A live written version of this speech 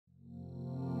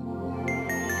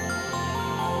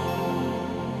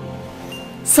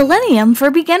Selenium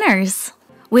for Beginners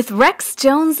with Rex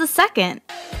Jones II.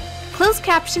 Closed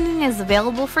captioning is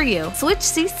available for you. Switch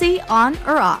CC on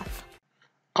or off.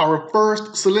 Our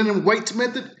first Selenium Wait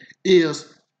method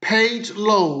is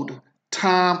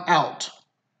pageLoadTimeout.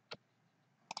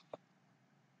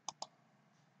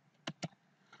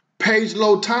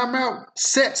 pageLoadTimeout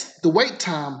sets the wait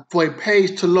time for a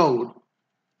page to load.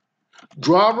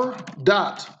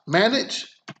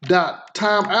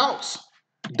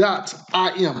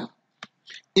 Driver.manage.timeouts.im.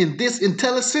 In this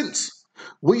IntelliSense,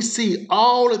 we see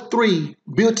all the three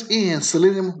built-in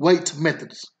Selenium Wait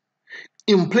methods: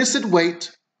 Implicit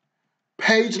Wait,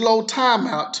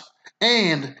 pageLoadTimeout,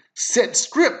 and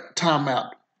Script Timeout.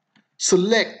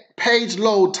 Select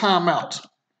pageLoadTimeout.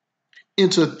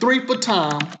 Enter 3 for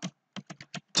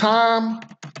time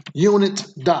unit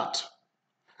dot.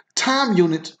 Time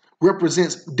unit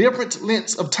represents different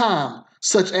lengths of time,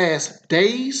 such as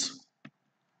days,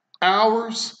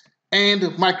 hours, and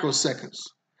microseconds.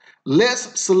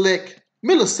 Let's select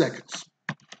milliseconds.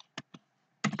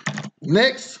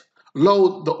 Next,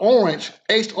 load the orange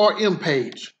HRM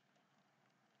page.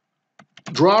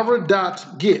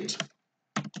 Driver.get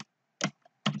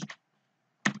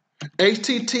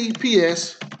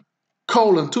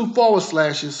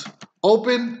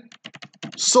https://open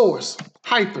source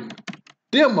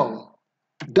demo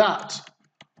dot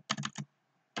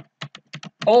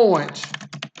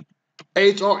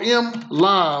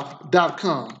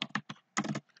orangehrmlive.com.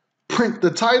 Print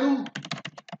the title.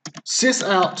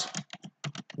 Sysout.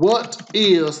 What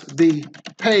is the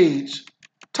page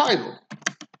title?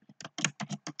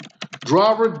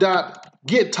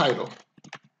 Driver.getTitle.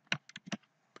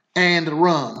 And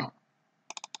run.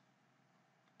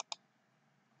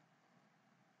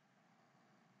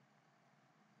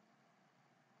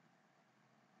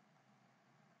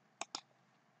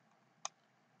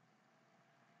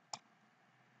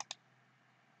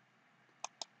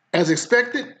 As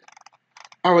expected,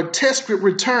 our test script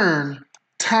returned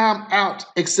timeout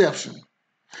exception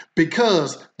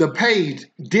because the page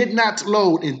did not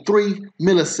load in 3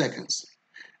 milliseconds.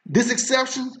 This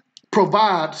exception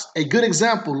provides a good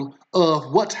example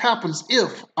of what happens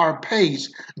if our page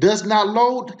does not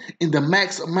load in the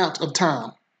max amount of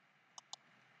time.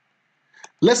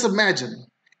 Let's imagine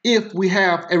if we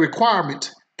have a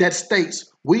requirement that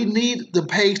states we need the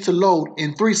page to load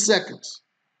in 3 seconds.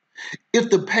 If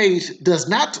the page does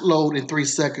not load in 3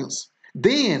 seconds,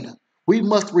 then we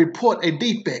must report a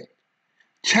defect.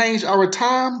 Change our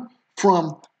time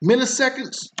from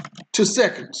milliseconds to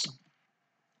seconds.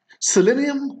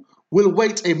 Selenium will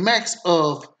wait a max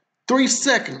of 3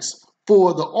 seconds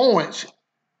for the orange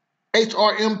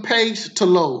HRM page to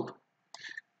load.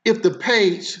 If the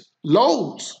page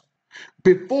loads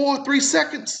before 3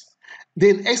 seconds,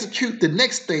 then execute the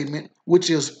next statement,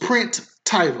 which is print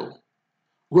title.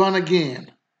 Run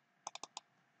again.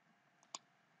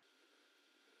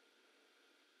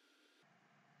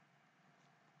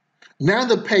 Now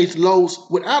the page loads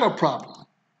without a problem.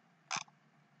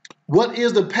 What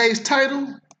is the page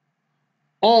title?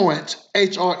 Orange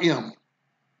HRM.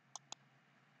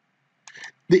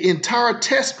 The entire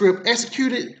test script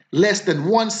executed less than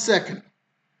 1 second,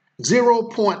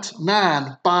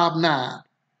 0.959.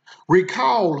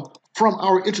 Recall from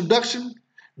our introduction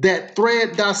that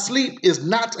Thread.sleep is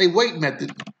not a wait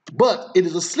method, but it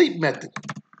is a sleep method.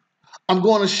 I'm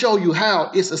going to show you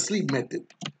how it's a sleep method.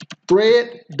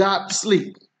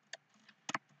 Thread.sleep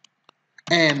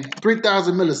and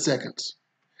 3000 milliseconds.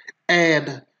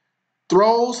 Add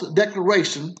throws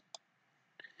declaration,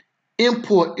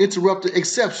 import interrupted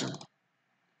exception.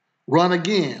 Run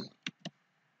again.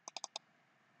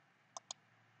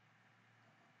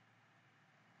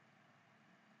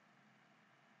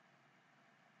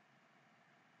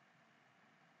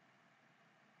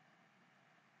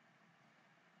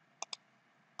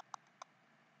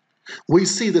 We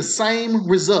see the same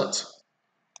results.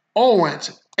 Orange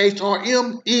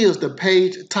HRM is the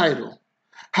page title.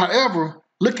 However,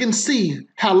 look and see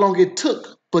how long it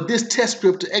took for this test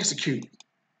script to execute.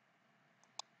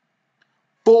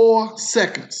 4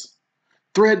 seconds.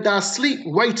 Thread.sleep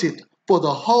waited for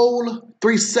the whole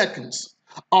 3 seconds,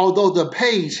 although the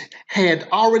page had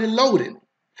already loaded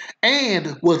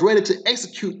and was ready to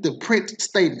execute the print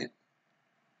statement.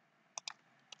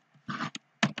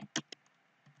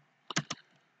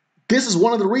 This is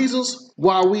one of the reasons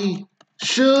why we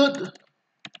should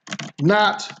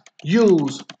not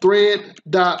use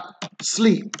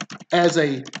Thread.sleep as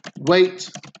a wait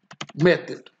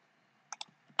method.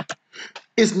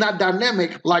 It's not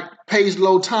dynamic like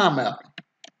pageLoadTimeout.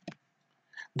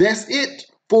 That's it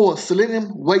for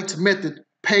Selenium Wait Method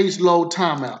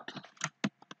pageLoadTimeout.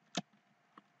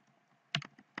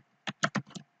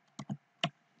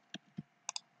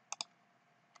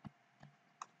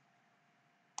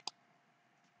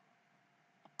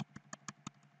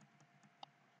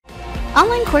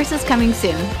 Online courses coming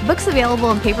soon. Books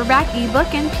available in paperback,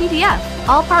 ebook, and PDF.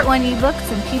 All Part 1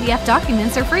 ebooks and PDF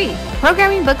documents are free.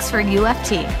 Programming books for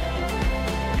UFT.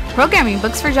 Programming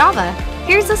books for Java.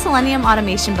 Here's the Selenium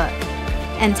automation book.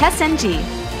 And TestNG.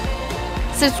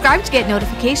 Subscribe to get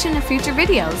notification of future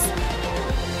videos.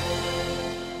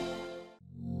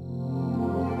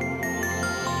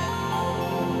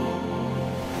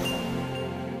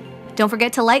 Don't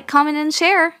forget to like, comment, and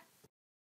share.